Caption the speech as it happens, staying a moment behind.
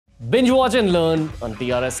Binge watch and learn on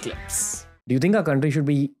TRS Clips. Do you think our country should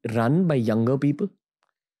be run by younger people?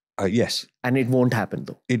 Yes. And it won't happen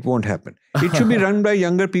though. It won't happen. It should be run by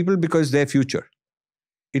younger people because their future.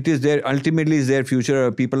 It is their, ultimately is their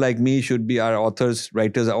future. People like me should be our authors,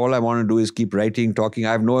 writers. All I want to do is keep writing, talking.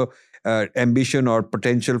 I have no ambition or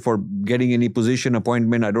potential for getting any position,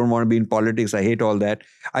 appointment. I don't want to be in politics. I hate all that.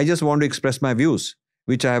 I just want to express my views,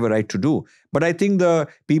 which I have a right to do. But I think the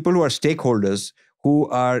people who are stakeholders,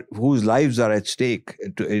 whose lives are at stake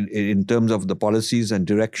in terms of the policies and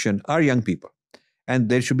direction are young people. And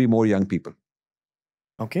there should be more young people.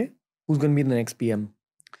 Okay. Who's going to be the next PM?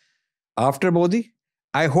 After Modi,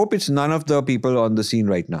 I hope it's none of the people on the scene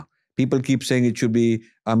right now. People keep saying it should be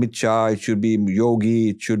Amit Shah, it should be Yogi,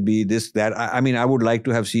 it should be this, that. I mean, I would like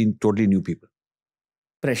to have seen totally new people.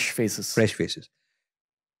 Fresh faces. Fresh faces.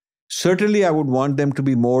 Certainly, I would want them to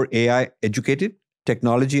be more AI educated,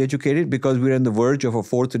 technology educated, because we're on the verge of a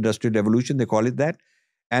fourth industrial revolution, they call it that.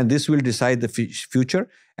 And this will decide the future.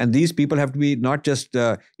 And these people have to be not just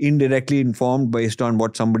indirectly informed based on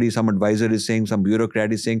what some advisor is saying, some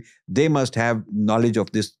bureaucrat is saying. They must have knowledge of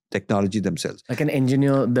this technology themselves. Like an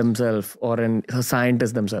engineer themselves or a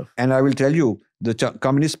scientist themselves. And I will tell you, the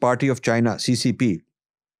Communist Party of China, CCP,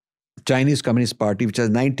 Chinese Communist Party, which has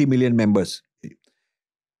 90 million members,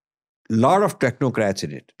 lot of technocrats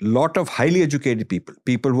in it, lot of highly educated people,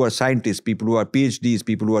 people who are scientists, people who are PhDs,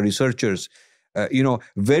 people who are researchers,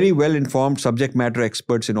 very well-informed subject matter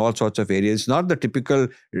experts in all sorts of areas. It's not the typical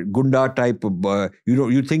gunda type of,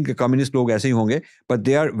 you think communist log aise hi honge, but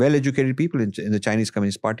they are well-educated people in the Chinese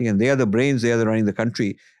Communist Party, and they are the brains, they are running the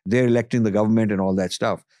country, they're electing the government and all that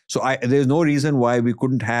stuff. So there's no reason why we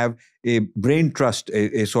couldn't have a brain trust,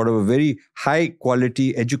 a sort of a very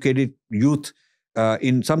high-quality, educated youth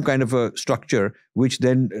in some kind of a structure, which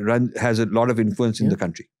then has a lot of influence in the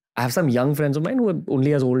country. I have some young friends of mine who are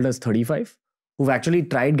only as old as 35, who've actually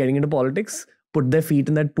tried getting into politics, put their feet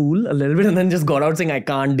in that pool a little bit, and then just got out saying, I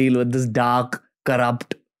can't deal with this dark,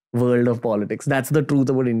 corrupt world of politics. That's the truth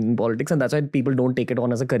about Indian politics, and that's why people don't take it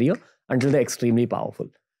on as a career until they're extremely powerful.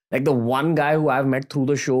 Like the one guy who I've met through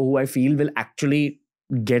the show who I feel will actually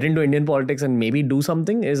get into Indian politics and maybe do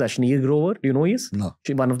something is Ashneer Grover. Do you know who he is? No.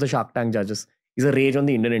 One of the Shark Tank judges. He's a rage on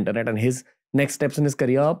the Indian internet, and his next steps in his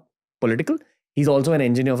career are political. He's also an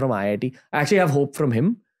engineer from IIT. I actually have hope from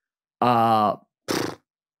him.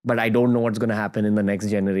 But I don't know what's going to happen in the next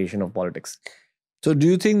generation of politics. So do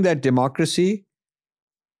you think that democracy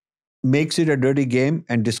makes it a dirty game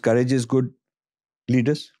and discourages good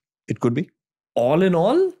leaders? It could be. All in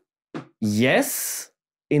all, yes.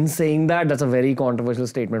 In saying that, that's a very controversial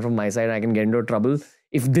statement from my side. I can get into trouble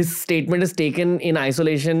if this statement is taken in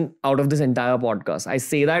isolation out of this entire podcast. I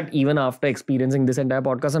say that even after experiencing this entire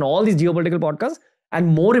podcast and all these geopolitical podcasts,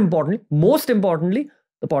 and most importantly,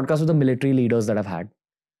 the podcast with the military leaders that I've had.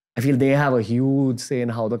 I feel they have a huge say in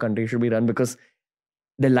how the country should be run because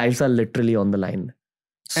their lives are literally on the line.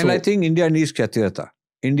 And I think India needs Kshatriyata.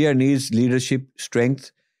 India needs leadership,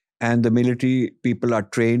 strength, and the military people are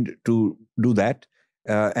trained to do that.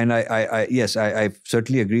 And I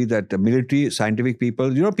certainly agree that the military, scientific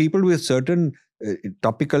people, people with certain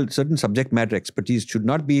certain subject matter expertise should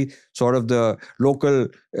not be sort of the local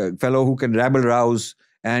fellow who can rabble-rouse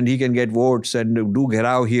and he can get votes and do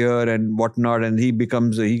gherao here and whatnot, and he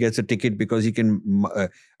gets a ticket because he can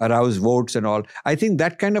arouse votes and all. I think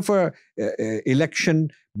that kind of a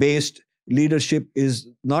election-based leadership is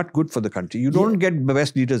not good for the country. You don't get the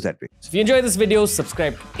best leaders that way. So if you enjoyed this video,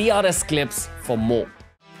 subscribe to TRS Clips for more.